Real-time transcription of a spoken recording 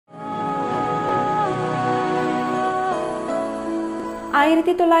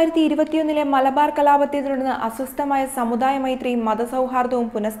1921 മലബാർ കലാപത്തെ തുടർന്ന് അസ്വസ്ഥമായ സമുദായ മൈത്രിയും മതസൗഹാർദ്ദവും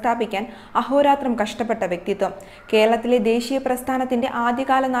പുനഃസ്ഥാപിക്കാൻ അഹോരാത്രം കഷ്ടപ്പെട്ട വ്യക്തിത്വം. കേരളത്തിലെ ദേശീയ പ്രസ്ഥാനത്തിന്റെ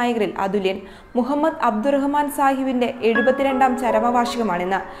ആദ്യകാല നായകരിൽ അതുല്യൻ മുഹമ്മദ് അബ്ദുറഹ്മാൻ സാഹിബിന്റെ 72ാം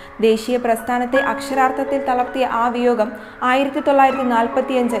ചരമവാർഷികമാണിന്ന്. ദേശീയ പ്രസ്ഥാനത്തെ അക്ഷരാർത്ഥത്തിൽ തളർത്തിയ ആ വിയോഗം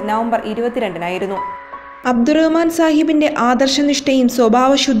 1945 നവംബർ 22-നായിരുന്നു. അബ്ദുറഹ്മാൻ സാഹിബിന്റെ ആദർശനിഷ്ഠയും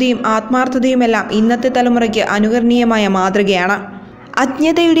സ്വഭാവശുദ്ധിയും ആത്മാർത്ഥതയുമെല്ലാം ഇന്നത്തെ തലമുറയ്ക്ക് അനുകരണീയമായ മാതൃകയാണ്.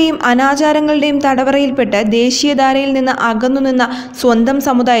 അജ്ഞതയുടെയും അനാചാരങ്ങളുടെയും തടവറയിൽപ്പെട്ട് ദേശീയധാരയിൽ നിന്ന് അകന്നുനിന്ന സ്വന്തം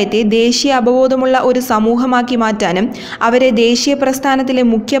സമുദായത്തെ ദേശീയ അവബോധമുള്ള ഒരു സമൂഹമാക്കി മാറ്റാനും അവരെ ദേശീയ പ്രസ്ഥാനത്തിലെ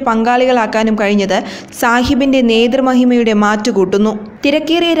മുഖ്യ പങ്കാളികളാക്കാനും കഴിഞ്ഞത് സാഹിബിന്റെ നേതൃമഹിമയുടെ മാറ്റുകൂട്ടുന്നു.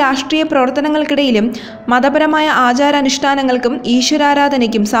 തിരക്കേറിയ രാഷ്ട്രീയ പ്രവർത്തനങ്ങൾക്കിടയിലും മതപരമായ ആചാരാനുഷ്ഠാനങ്ങൾക്കും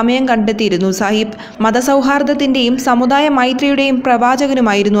ഈശ്വരാരാധനയ്ക്കും സമയം കണ്ടെത്തിയിരുന്നു സാഹിബ്. മതസൗഹാർദ്ദത്തിന്റെയും സമുദായ മൈത്രിയുടെയും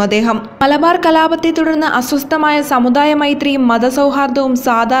പ്രവാചകനുമായിരുന്നു അദ്ദേഹം. മലബാർ കലാപത്തെ തുടർന്ന് അസ്വസ്ഥമായ സമുദായ മൈത്രിയും മതസൗഹാർദ്ദവും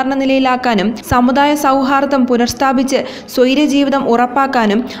സാധാരണ നിലയിലാക്കാനും സമുദായ സൗഹാർദ്ദം പുനഃസ്ഥാപിച്ച് സ്വൈരജീവിതം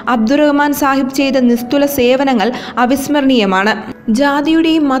ഉറപ്പാക്കാനും അബ്ദുറഹ്മാൻ സാഹിബ് ചെയ്ത നിസ്തുല സേവനങ്ങൾ അവിസ്മരണീയമാണ്.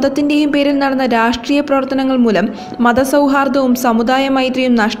 ജാതിയുടെയും മതത്തിന്റെയും പേരിൽ നടന്ന രാഷ്ട്രീയ പ്രവർത്തനങ്ങൾ മൂലം മതസൗഹാർദ്ദവും സമുദായ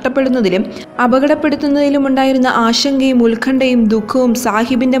മൈത്രിയും നഷ്ടപ്പെടുന്നതിലും അപകടപ്പെടുത്തുന്നതിലുമുണ്ടായിരുന്ന ആശങ്കയും ഉത്കണ്ഠയും ദുഃഖവും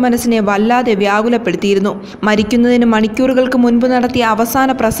സാഹിബിന്റെ മനസ്സിനെ വല്ലാതെ വ്യാകുലപ്പെടുത്തിയിരുന്നു. മരിക്കുന്നതിന് മണിക്കൂറുകൾക്ക് മുൻപ് നടത്തിയ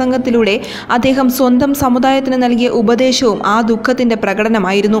അവസാന പ്രസംഗത്തിലൂടെ അദ്ദേഹം സ്വന്തം സമുദായത്തിന് നൽകിയ ഉപദേശവും ആ ദുഃഖത്തിന്റെ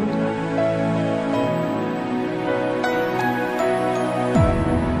പ്രകടനമായിരുന്നു.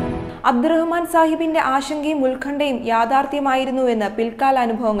 അബ്ദുറഹ്മാൻ സാഹിബിന്റെ ആശങ്കയും ഉത്കണ്ഠയും യാഥാർത്ഥ്യമായിരുന്നുവെന്ന് പിൽക്കാല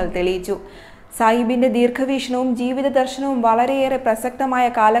അനുഭവങ്ങൾ തെളിയിച്ചു. സാഹിബിന്റെ ദീർഘവീക്ഷണവും ജീവിത ദർശനവും വളരെയേറെ പ്രസക്തമായ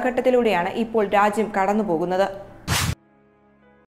കാലഘട്ടത്തിലൂടെയാണ് ഇപ്പോൾ രാജ്യം കടന്നുപോകുന്നത്.